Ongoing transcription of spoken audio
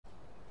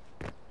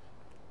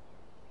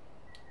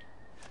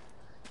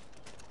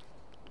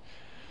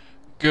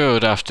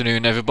Good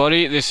afternoon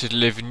everybody, this is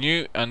Live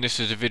New and this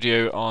is a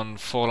video on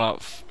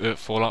Fallout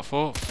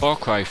 4, Far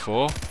Cry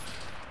 4,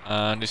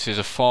 and this is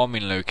a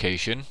farming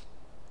location.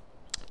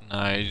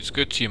 Now you just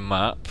go to your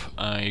map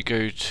and you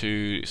go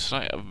to, it's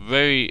like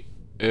very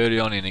early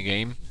on in the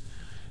game,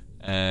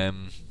 so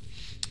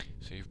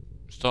you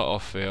start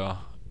off here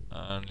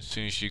and as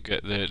soon as you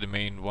get the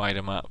main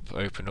wider map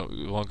open up,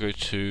 you want to go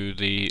to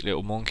the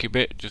little monkey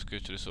bit, just go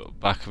to the sort of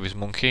back of his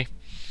monkey.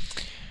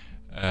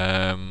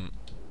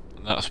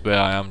 That's where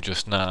I am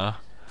just now.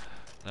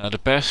 Now the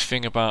best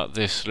thing about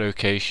this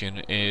location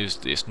is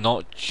it's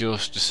not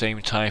just the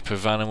same type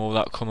of animal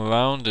that come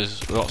around,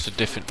 there's lots of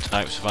different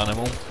types of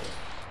animal,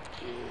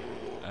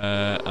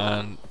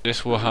 and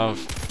this will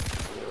have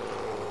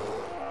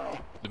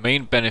the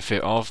main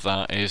benefit of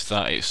that is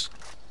that it's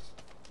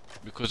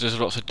because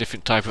there's lots of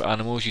different type of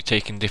animals, you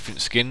take in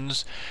different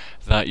skins,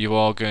 that you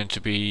are going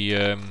to be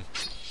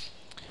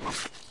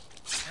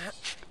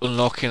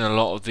unlocking a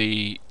lot of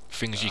the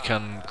things you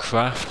can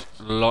craft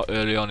a lot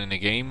early on in the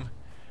game,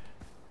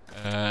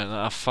 and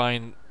I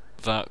find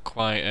that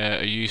quite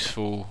a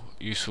useful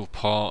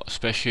part,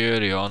 especially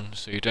early on,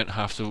 so you don't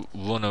have to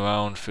run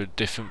around for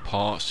different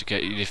parts to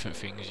get your different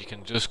things. You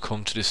can just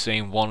come to the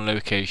same one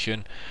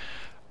location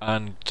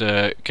and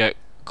get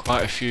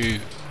quite a few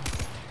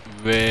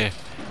rare,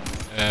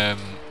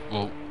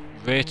 well,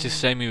 rare to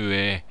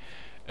semi-rare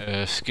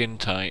skin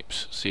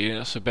types. See,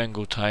 that's a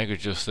Bengal tiger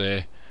just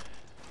there.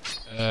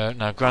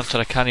 Now granted,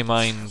 I can't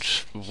mind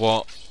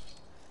what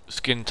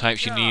skin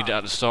types you need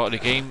at the start of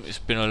the game. It's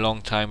been a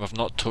long time, I've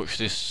not touched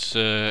this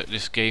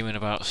this game in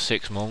about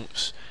 6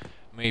 months,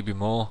 maybe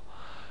more.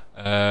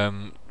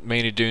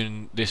 Mainly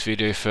doing this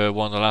video for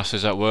one of the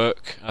lasses at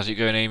work. How's it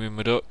going, Amy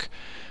Maduck?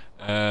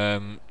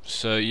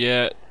 So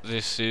yeah,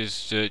 this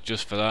is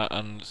just for that.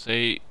 And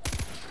say,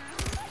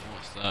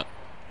 what's that?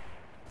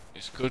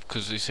 It's good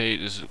because they say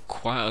there's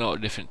quite a lot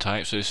of different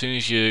types, so as soon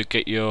as you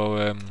get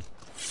your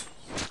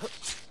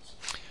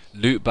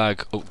loot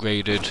bag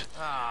upgraded,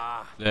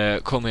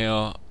 come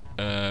here,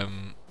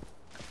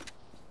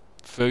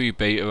 throw your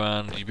bait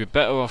around. You'd be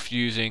better off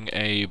using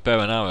a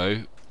bow and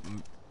arrow.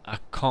 I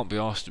can't be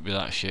arsed to be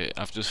that shit.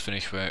 I've just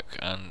finished work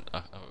and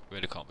I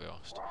really can't be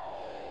arsed.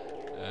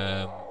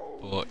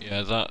 But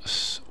yeah,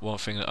 that's one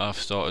thing that I've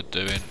started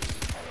doing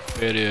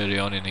fairly early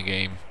on in the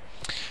game.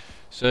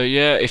 So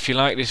yeah, if you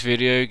like this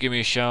video, give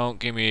me a shout,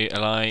 give me a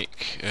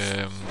like,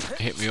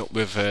 hit me up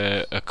with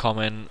a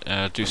comment,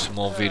 do some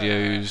more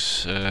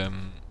videos.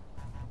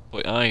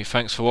 But aye,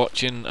 thanks for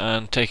watching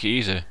and take it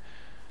easy.